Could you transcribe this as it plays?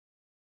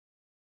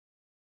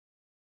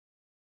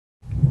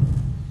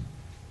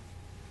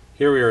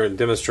Here we are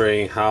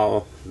demonstrating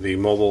how the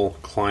mobile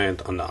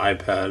client on the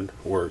iPad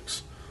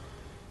works.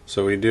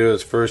 So what we do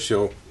is first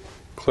you'll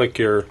click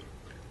your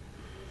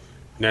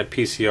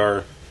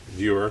NetPCR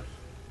viewer.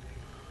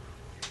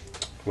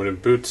 When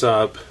it boots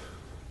up,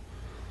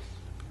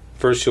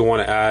 first you'll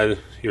want to add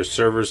your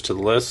servers to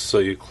the list, so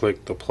you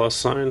click the plus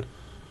sign.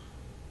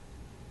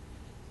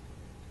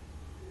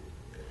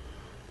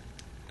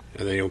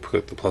 And then you'll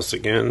click the plus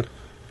again.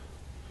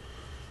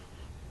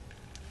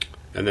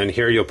 And then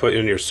here you'll put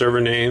in your server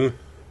name,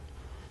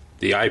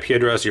 the IP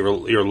address,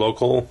 your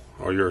local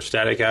or your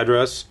static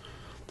address.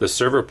 The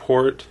server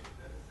port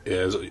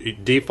is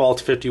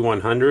default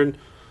 5100,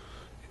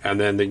 and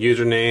then the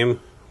username,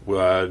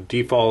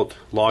 default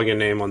login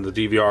name on the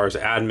DVR is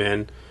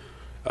admin,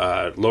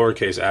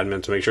 lowercase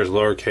admin, so make sure it's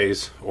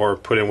lowercase, or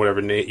put in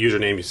whatever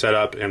username you set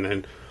up, and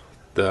then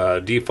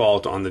the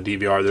default on the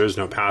DVR, there is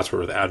no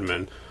password with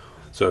admin.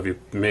 So if you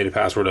made a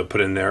password, I'll put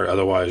in there,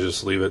 otherwise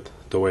just leave it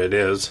the way it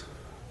is.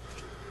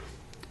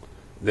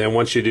 Then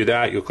once you do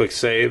that, you'll click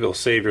save. It'll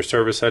save your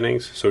server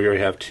settings. So we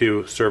already have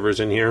 2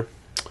 servers in here.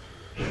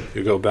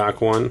 You go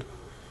back one.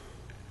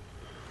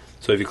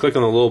 So if you click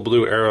on the little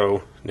blue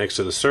arrow next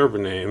to the server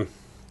name,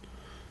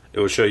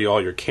 it will show you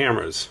all your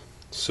cameras.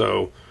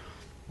 So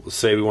let's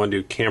say we want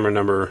to do camera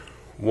number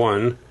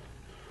 1.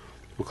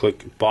 We'll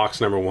click box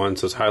number 1,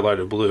 so it's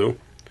highlighted blue.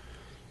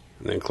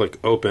 And then click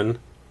open.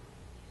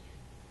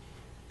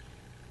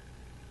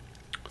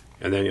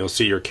 And then you'll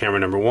see your camera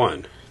number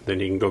 1.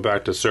 Then you can go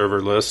back to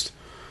server list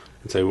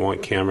and say we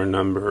want camera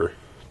number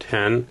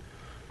 10,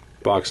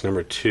 box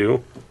number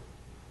 2,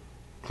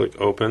 click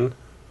open,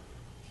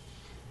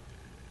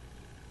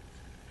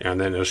 and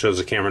then it shows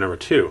the camera number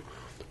 2.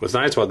 What's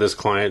nice about this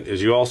client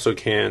is you also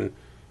can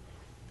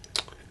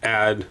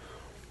add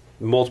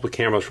multiple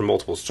cameras from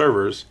multiple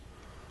servers.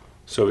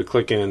 So we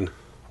click on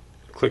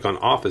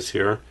Office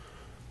here.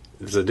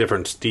 It's a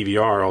different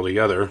DVR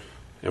altogether,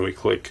 and we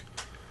click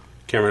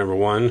camera number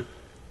 1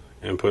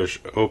 and push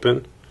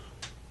open.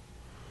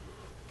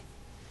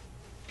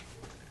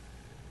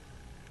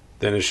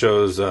 Then it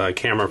shows a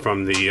camera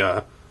from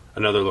the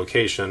another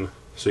location.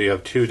 So you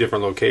have 2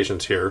 different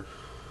locations here,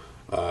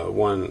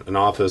 one an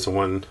office and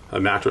one a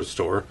mattress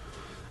store,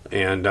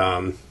 and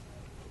then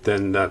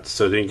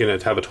you can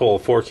have a total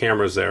of 4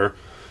 cameras there.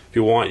 If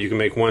you want, you can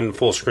make one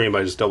full screen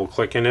by just double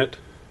clicking it.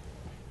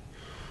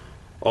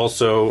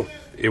 Also,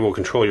 it will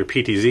control your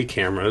PTZ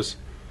cameras.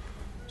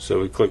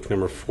 So we click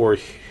number 4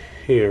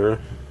 here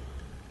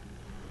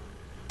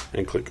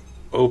and click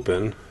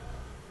open.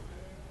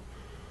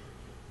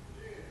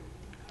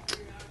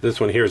 This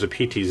one here is a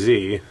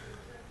PTZ,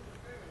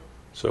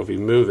 so if we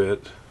move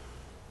it,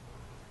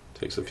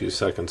 takes a few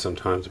seconds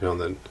sometimes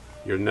depending on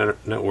your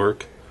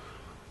network,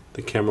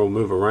 the camera will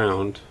move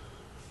around.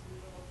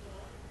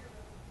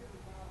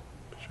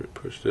 Should have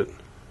pushed it.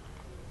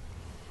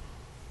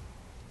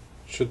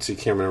 Should see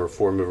camera number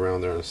 4 move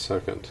around there in a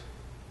second.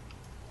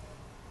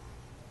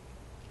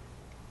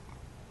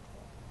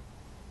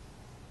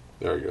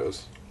 There it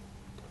goes.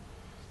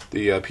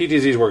 The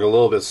PTZs work a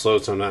little bit slow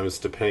sometimes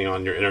depending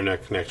on your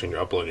internet connection,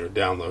 your upload and your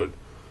download.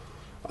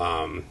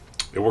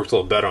 It works a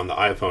little better on the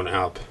iPhone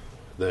app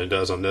than it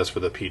does on this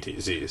for the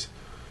PTZs.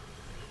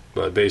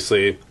 But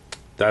basically,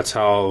 that's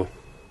how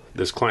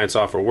this client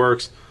software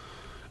works.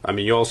 I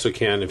mean, you also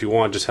can, if you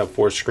want to just have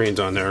 4 screens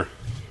on there,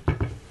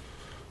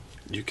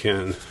 you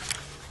can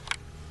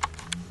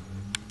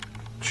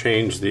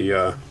change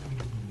the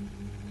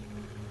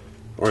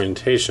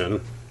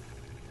orientation,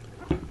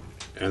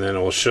 and then it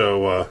will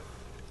show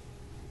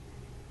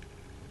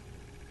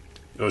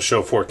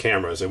 4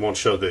 cameras. It won't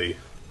show the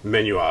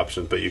menu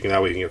options, but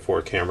that way you can get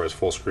 4 cameras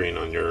full screen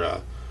on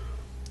your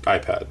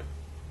iPad.